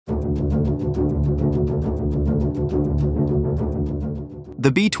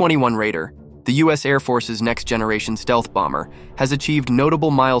The B-21 Raider, the U.S. Air Force's next-generation stealth bomber, has achieved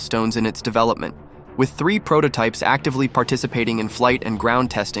notable milestones in its development, with 3 prototypes actively participating in flight and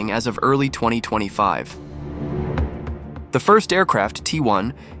ground testing as of early 2025. The first aircraft,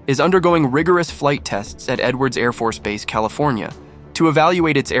 T-1, is undergoing rigorous flight tests at Edwards Air Force Base, California, to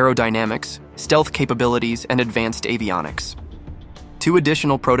evaluate its aerodynamics, stealth capabilities, and advanced avionics. 2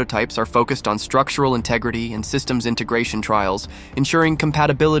 additional prototypes are focused on structural integrity and systems integration trials, ensuring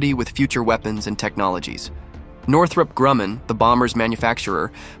compatibility with future weapons and technologies. Northrop Grumman, the bomber's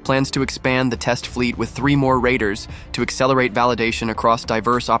manufacturer, plans to expand the test fleet with 3 more Raiders to accelerate validation across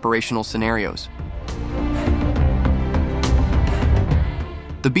diverse operational scenarios.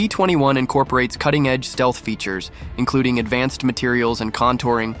 The B-21 incorporates cutting-edge stealth features, including advanced materials and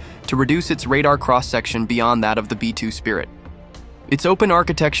contouring, to reduce its radar cross-section beyond that of the B-2 Spirit. Its open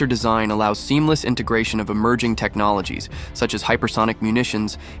architecture design allows seamless integration of emerging technologies, such as hypersonic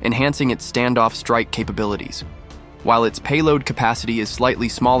munitions, enhancing its standoff strike capabilities. While its payload capacity is slightly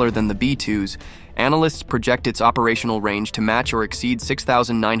smaller than the B-2's, analysts project its operational range to match or exceed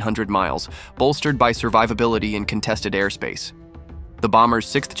 6,900 miles, bolstered by survivability in contested airspace. The bomber's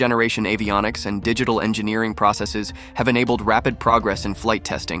 6th-generation avionics and digital engineering processes have enabled rapid progress in flight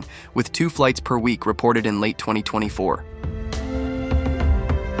testing, with 2 flights per week reported in late 2024.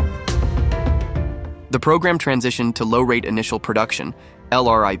 The program transitioned to low-rate initial production,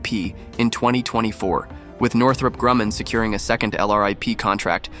 LRIP, in 2024, with Northrop Grumman securing a second LRIP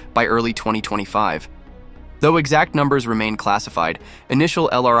contract by early 2025. Though exact numbers remain classified, initial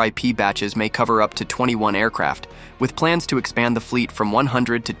LRIP batches may cover up to 21 aircraft, with plans to expand the fleet from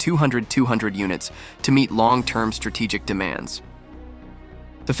 100 to 200 units to meet long-term strategic demands.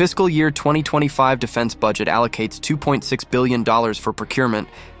 The fiscal year 2025 defense budget allocates $2.6 billion for procurement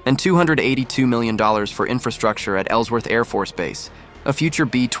and $282 million for infrastructure at Ellsworth Air Force Base, a future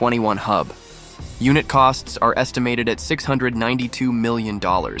B-21 hub. Unit costs are estimated at $692 million,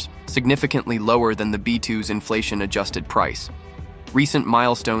 significantly lower than the B-2's inflation-adjusted price. Recent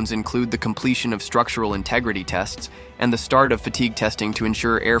milestones include the completion of structural integrity tests and the start of fatigue testing to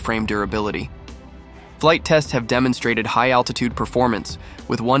ensure airframe durability. Flight tests have demonstrated high-altitude performance,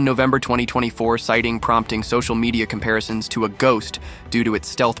 with one November 2024 sighting prompting social media comparisons to a ghost due to its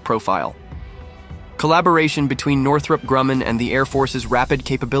stealth profile. Collaboration between Northrop Grumman and the Air Force's Rapid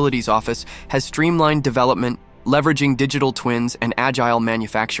Capabilities Office has streamlined development, leveraging digital twins and agile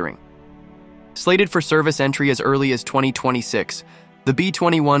manufacturing. Slated for service entry as early as 2026, the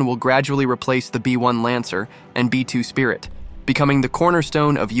B-21 will gradually replace the B-1 Lancer and B-2 Spirit, becoming the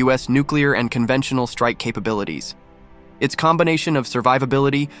cornerstone of U.S. nuclear and conventional strike capabilities. Its combination of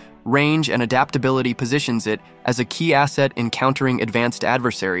survivability, range, and adaptability positions it as a key asset in countering advanced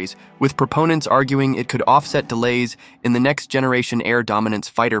adversaries, with proponents arguing it could offset delays in the next-generation air dominance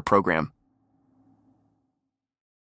fighter program.